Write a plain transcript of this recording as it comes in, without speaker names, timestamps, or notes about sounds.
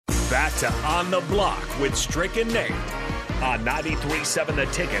back to On the Block with Strick and Nate on 93.7 The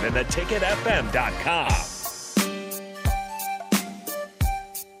Ticket and theticketfm.com.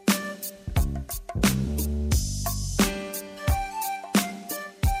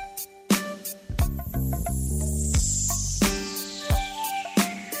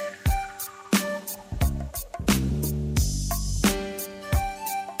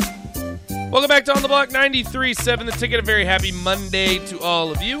 Welcome back to On the Block 93.7 The Ticket. A very happy Monday to all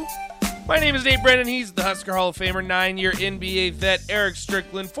of you. My name is Nate Brennan. He's the Husker Hall of Famer, 9-year NBA vet, Eric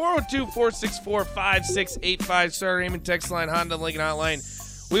Strickland. 402-464-5685. Starter Raymond text line, Honda Lincoln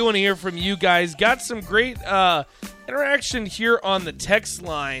hotline. We want to hear from you guys. Got some great interaction here on the text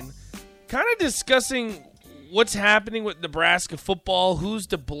line, kind of discussing what's happening with Nebraska football, who's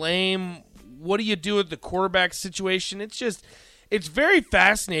to blame, what do you do with the quarterback situation. It's very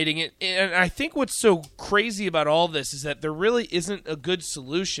fascinating, and I think what's so crazy about all this is that there really isn't a good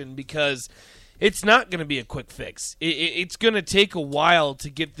solution because it's not going to be a quick fix. It's going to take a while to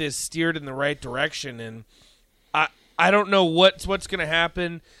get this steered in the right direction, and I don't know what's going to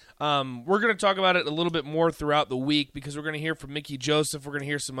happen. We're going to talk about it a little bit more throughout the week because we're going to hear from Mickey Joseph. We're going to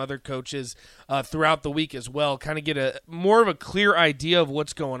hear some other coaches throughout the week as well, kind of get a more of a clear idea of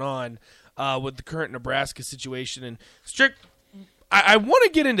what's going on with the current Nebraska situation. And Strick, I want to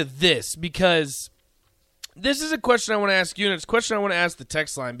get into this because this is a question I want to ask you, and it's a question I want to ask the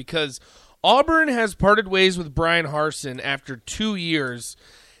text line because Auburn has parted ways with Bryan Harsin after 2 years.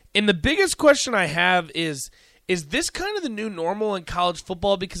 And the biggest question I have is this kind of the new normal in college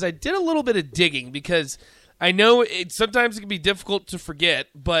football? Because I did a little bit of digging because I know sometimes it can be difficult to forget,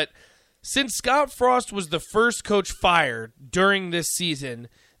 but since Scott Frost was the first coach fired during this season,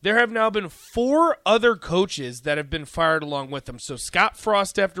 there have now been 4 other coaches that have been fired along with him. So Scott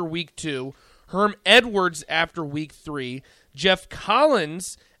Frost after week 2, Herm Edwards after week 3, Geoff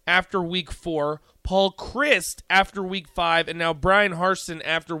Collins after week 4, Paul Chryst after week 5, and now Bryan Harsin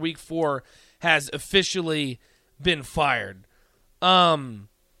after week 4 has officially been fired.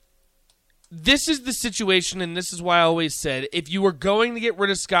 This is the situation, and this is why I always said, if you were going to get rid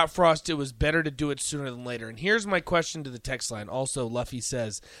of Scott Frost, it was better to do it sooner than later. And here's my question to the text line. Also, Luffy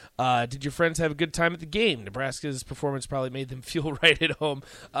says, did your friends have a good time at the game? Nebraska's performance probably made them feel right at home.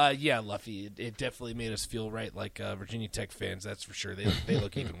 Yeah, Luffy, it definitely made us feel right like Virginia Tech fans, that's for sure. They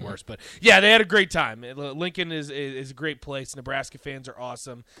look even worse. But, yeah, they had a great time. Lincoln is a great place. Nebraska fans are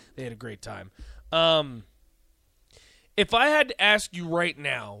awesome. They had a great time. If I had to ask you right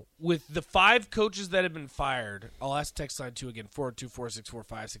now, with the 5 coaches that have been fired, I'll ask text line 2 again,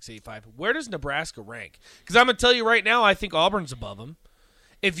 402-464-5685, where does Nebraska rank? Because I'm going to tell you right now, I think Auburn's above them.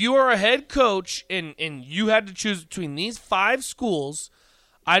 If you are a head coach and you had to choose between these 5 schools,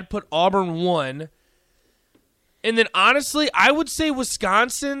 I'd put Auburn 1. And then, honestly, I would say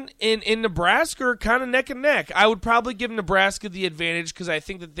Wisconsin and Nebraska are kind of neck and neck. I would probably give Nebraska the advantage because I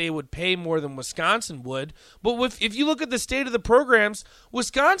think that they would pay more than Wisconsin would. But if you look at the state of the programs,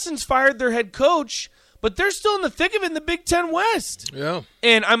 Wisconsin's fired their head coach, but they're still in the thick of it in the Big Ten West. Yeah.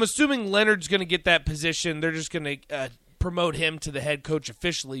 And I'm assuming Leonard's going to get that position. They're just going to promote him to the head coach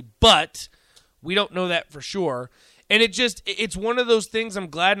officially, but we don't know that for sure. And it's one of those things. I'm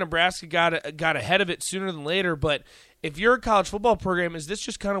glad Nebraska got ahead of it sooner than later. But if you're a college football program, is this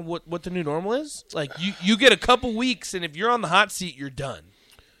just kind of what the new normal is? Like you get a couple weeks, and if you're on the hot seat, you're done.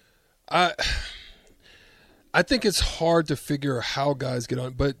 I think it's hard to figure how guys get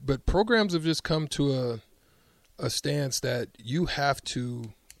on, but programs have just come to a stance that you have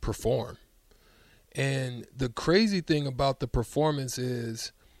to perform. And the crazy thing about the performance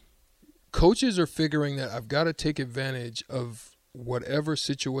is, coaches are figuring that I've got to take advantage of whatever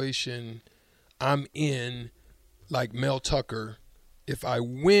situation I'm in, like Mel Tucker. If I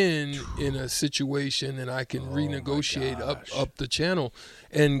win in a situation, then I can renegotiate up the channel.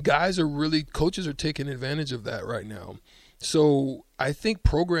 And coaches are taking advantage of that right now. So I think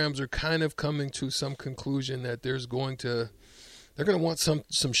programs are kind of coming to some conclusion that they're going to want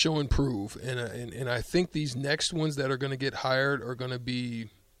some show and prove. And I think these next ones that are going to get hired are going to be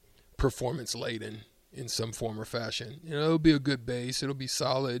performance laden in some form or fashion. It'll be a good base, it'll be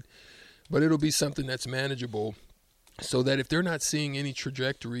solid, but it'll be something that's manageable, so that if they're not seeing any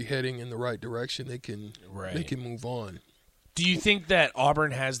trajectory heading in the right direction, they can move on. Do you think that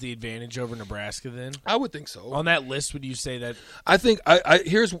Auburn has the advantage over Nebraska then? I would think so. On that list, would you say that? I think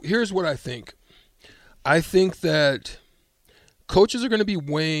here's what I think. I think that coaches are going to be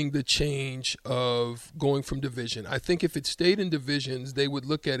weighing the change of going from division. I think if it stayed in divisions, they would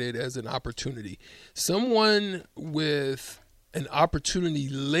look at it as an opportunity. Someone with an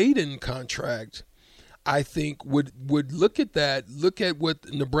opportunity-laden contract, I think would look at that, look at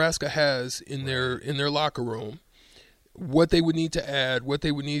what Nebraska has in their locker room, what they would need to add, what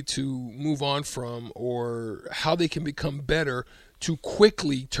they would need to move on from, or how they can become better to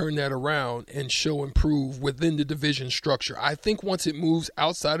quickly turn that around and improve within the division structure. I think once it moves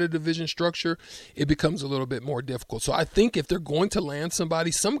outside of the division structure, it becomes a little bit more difficult. So I think if they're going to land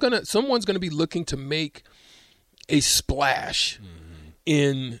somebody, someone's going to be looking to make a splash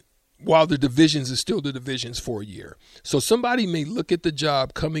while the divisions is still the divisions for a year. So somebody may look at the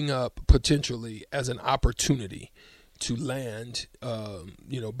job coming up potentially as an opportunity to land,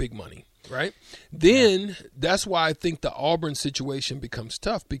 big money, right? Then that's why I think the Auburn situation becomes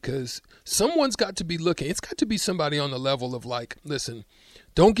tough, because someone's got to be looking. It's got to be somebody on the level of like, listen,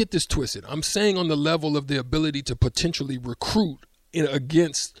 don't get this twisted. I'm saying on the level of the ability to potentially recruit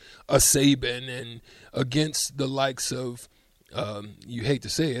against a Saban and against the likes of, you hate to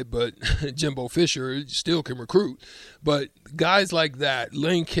say it, but Jimbo Fisher still can recruit. But guys like that,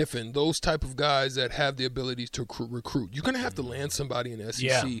 Lane Kiffin, those type of guys that have the ability to recruit, you're going to have to land somebody in the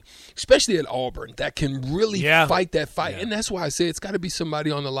SEC, especially at Auburn, that can really fight that fight. And that's why I say it's got to be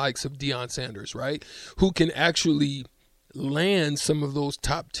somebody on the likes of Deion Sanders, right, who can actually land some of those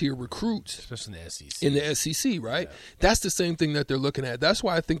top-tier recruits. Especially in the SEC. In the SEC, right? Yeah. That's the same thing that they're looking at. That's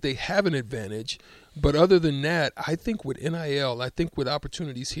why I think they have an advantage. But other than that, I think with NIL, I think with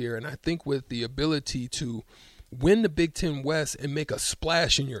opportunities here, and I think with the ability to win the Big Ten West and make a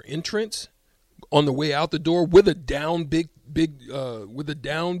splash in your entrance on the way out the door with a down Big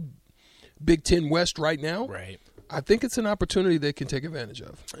Ten West right now. Right. I think it's an opportunity they can take advantage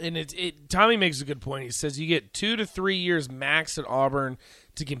of. And Tommy makes a good point. He says you get 2 to 3 years max at Auburn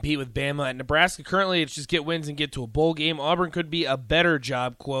to compete with Bama. At Nebraska, currently, it's just get wins and get to a bowl game. Auburn could be a better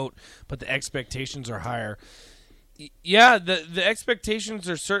job, quote, but the expectations are higher. Yeah, the expectations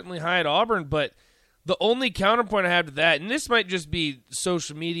are certainly high at Auburn, but the only counterpoint I have to that, and this might just be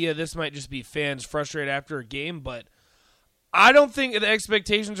social media, this might just be fans frustrated after a game, but I don't think the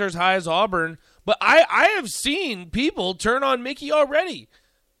expectations are as high as Auburn. But I have seen people turn on Mickey already.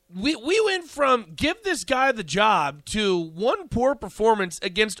 We went from give this guy the job to one poor performance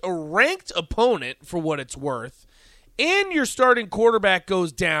against a ranked opponent for what it's worth, and your starting quarterback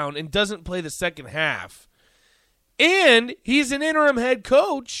goes down and doesn't play the second half. And he's an interim head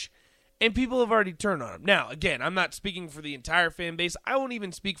coach, and people have already turned on him. Now, again, I'm not speaking for the entire fan base. I won't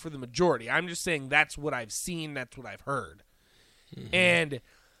even speak for the majority. I'm just saying that's what I've seen, that's what I've heard. Mm-hmm. And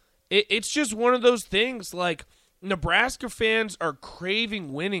it's just one of those things, like, Nebraska fans are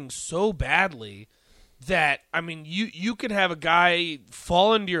craving winning so badly that, I mean, you could have a guy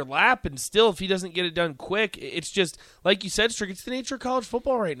fall into your lap and still, if he doesn't get it done quick, it's just, like you said, Strick, it's the nature of college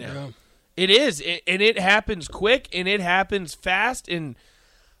football right now. Yeah. It is, and it happens quick, and it happens fast, and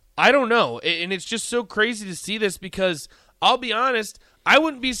I don't know. And it's just so crazy to see this because, I'll be honest, I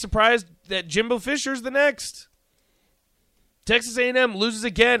wouldn't be surprised that Jimbo Fisher's the next. Texas A&M loses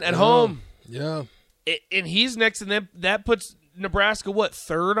again at home. Yeah. And he's next, and that puts Nebraska,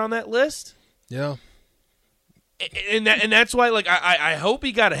 third on that list? Yeah. And that's why, like, I hope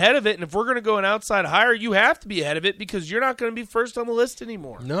he got ahead of it, and if we're going to go an outside hire, you have to be ahead of it because you're not going to be first on the list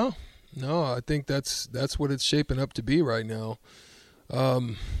anymore. No, I think that's what it's shaping up to be right now. I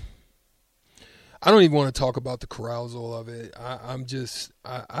don't even want to talk about the carousal of it.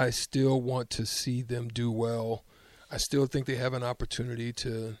 I still want to see them do well. I still think they have an opportunity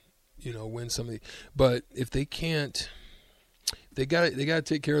to, win something. But if they can't, they got to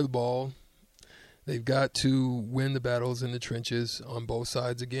take care of the ball. They've got to win the battles in the trenches on both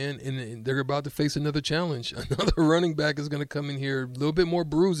sides again, and they're about to face another challenge. Another running back is going to come in here a little bit more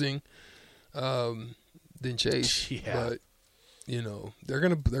bruising than Chase. Yeah. But they're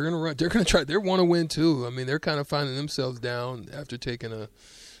gonna run. They're gonna try. They want to win too. I mean, they're kind of finding themselves down after taking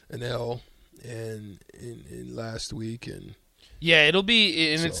an L. And in last week, and yeah, it'll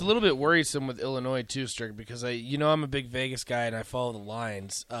be, and so. It's a little bit worrisome with Illinois too, Strick, because I'm a big Vegas guy and I follow the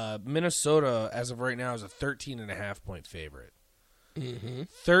lines. Minnesota, as of right now, is a 13.5 point favorite. Mm-hmm.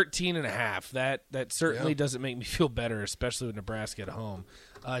 13.5. That certainly doesn't make me feel better, especially with Nebraska at home.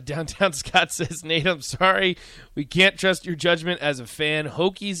 Downtown Scott says, Nate, I'm sorry. We can't trust your judgment as a fan.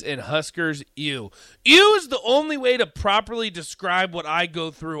 Hokies and Huskers, ew. Ew is the only way to properly describe what I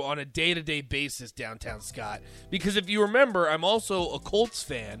go through on a day-to-day basis, Downtown Scott. Because if you remember, I'm also a Colts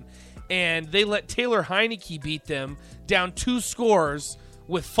fan, and they let Taylor Heineke beat them down 2 scores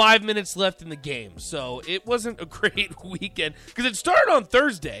with 5 minutes left in the game. So it wasn't a great weekend, because it started on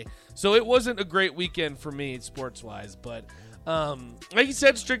Thursday. So it wasn't a great weekend for me sports-wise, but like you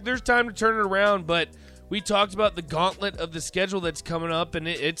said, Strick, there's time to turn it around, but we talked about the gauntlet of the schedule that's coming up, and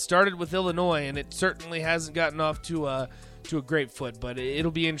it started with Illinois, and it certainly hasn't gotten off to a great foot, but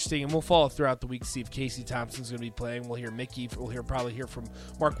it'll be interesting, and we'll follow throughout the week to see if Casey Thompson's going to be playing. We'll hear Mickey. We'll probably hear from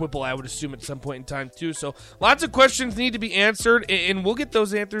Mark Whipple, I would assume, at some point in time, too. So lots of questions need to be answered, and we'll get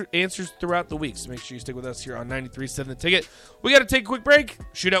those answers throughout the week. So make sure you stick with us here on 93.7 The Ticket. We got to take a quick break.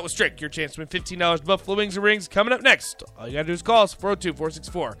 Shootout with Strick. Your chance to win $15 Buffalo Wings and Rings coming up next. All you got to do is call us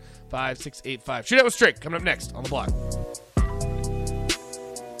 402-464-5685. Shootout with Strick coming up next on the block.